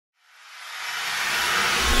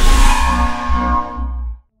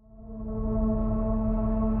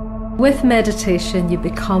With meditation, you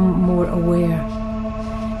become more aware.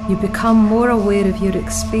 You become more aware of your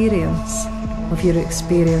experience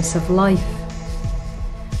of life.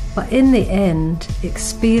 But in the end,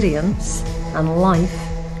 experience and life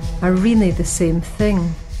are really the same thing.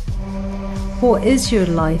 What is your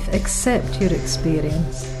life except your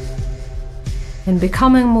experience? In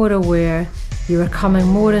becoming more aware, you are coming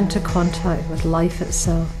more into contact with life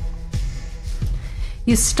itself.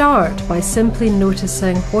 You start by simply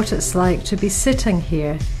noticing what it's like to be sitting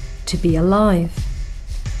here, to be alive.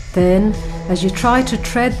 Then, as you try to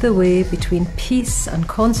tread the way between peace and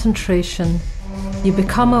concentration, you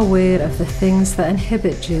become aware of the things that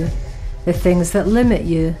inhibit you, the things that limit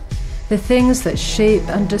you, the things that shape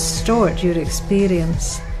and distort your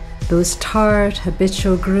experience, those tired,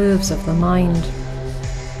 habitual grooves of the mind.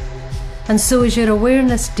 And so as your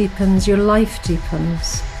awareness deepens, your life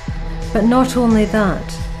deepens. But not only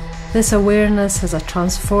that, this awareness has a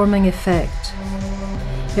transforming effect.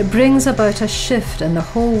 It brings about a shift in the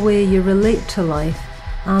whole way you relate to life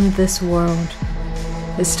and this world.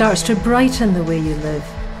 It starts to brighten the way you live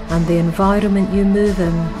and the environment you move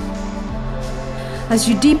in. As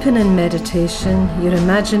you deepen in meditation, your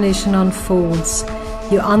imagination unfolds.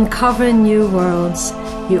 You uncover new worlds.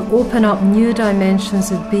 You open up new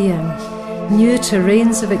dimensions of being, new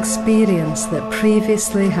terrains of experience that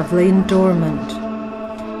previously have lain dormant.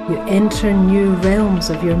 You enter new realms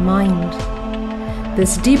of your mind.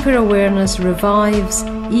 This deeper awareness revives,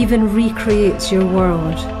 even recreates your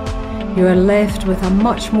world. You are left with a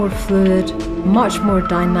much more fluid, much more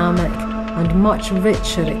dynamic, and much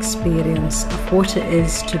richer experience of what it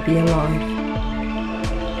is to be alive.